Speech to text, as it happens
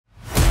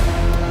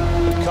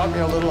Caught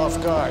me a little off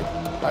guard.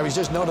 I was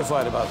just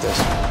notified about this.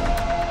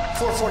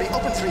 440,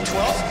 open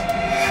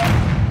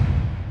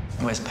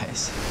 312. Where's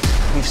Pace?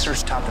 We've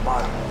searched top to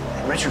bottom.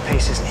 Richard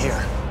Pacea isn't here.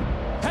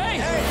 Hey!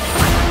 Hey!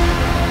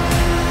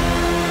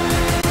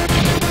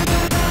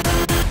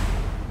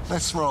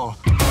 Let's roll.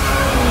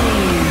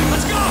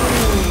 Let's go!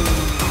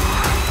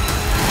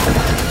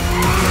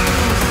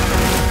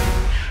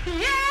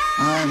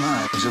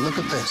 My, would you look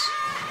at this?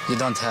 You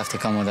don't have to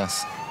come with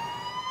us.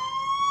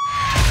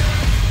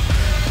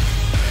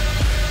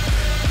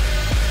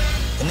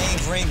 The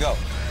name's Ringo.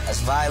 That's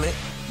Violet.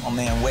 My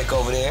man Wick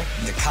over there.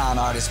 The con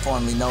artist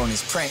formerly known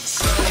as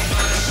Prince. Show me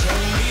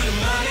the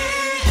money.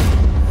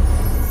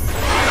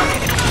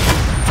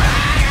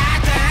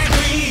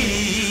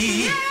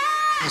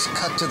 Let's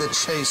cut to the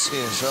chase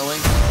here, shall we?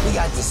 We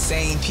got the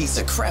same piece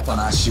of crap on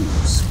our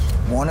shoes.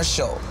 Warner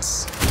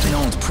Schultz. He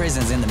owns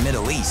prisons in the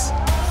Middle East.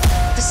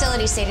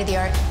 Facility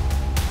state-of-the-art.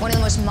 One of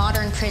the most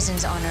modern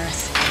prisons on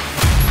Earth.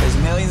 There's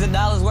millions of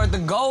dollars worth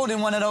of gold in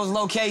one of those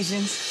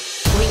locations.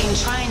 We can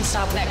try and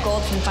stop that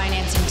gold from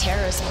financing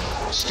terrorism.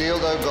 Steal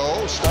their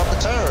gold, stop the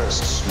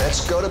terrorists.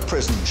 Let's go to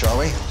prison, shall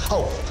we?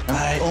 Oh, and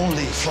I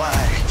only fly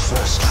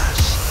first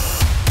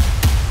class.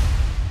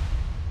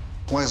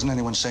 Why isn't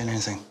anyone saying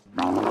anything?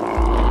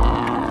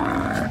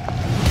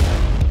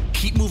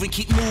 Keep moving,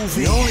 keep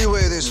moving. The only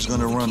way this is going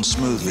to run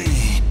smoothly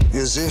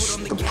is if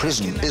the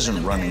prison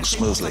isn't running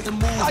smoothly.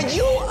 Are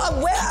you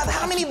aware of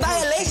how many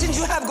violations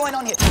you have going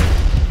on here?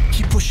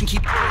 Keep pushing,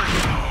 keep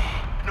pushing.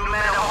 No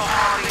matter how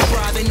hard they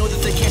try, they know that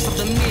they can't stop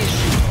the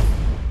mission.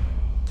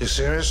 You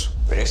serious?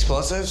 With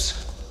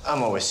explosives,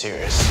 I'm always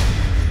serious.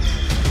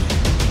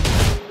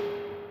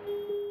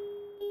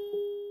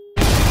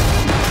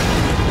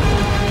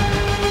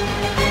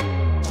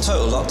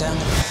 Total lockdown.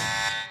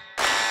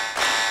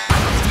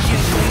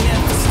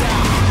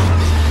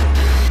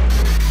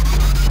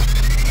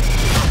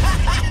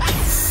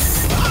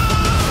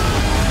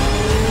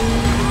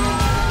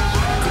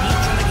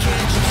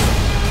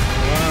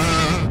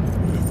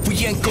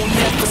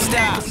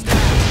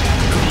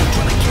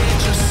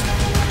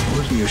 It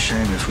would be a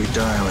shame if we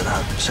die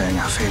without saying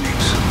our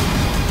feelings.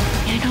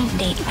 I don't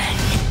date men.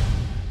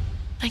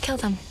 I kill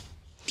them.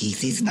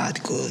 This is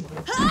not good.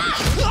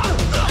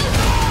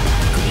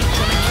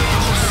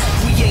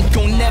 We ain't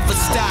gonna never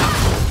stop.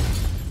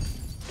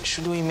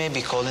 Should we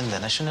maybe call in the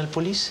national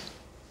police?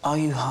 Are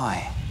you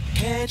high?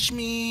 Catch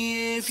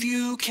me if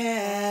you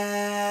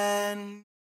can.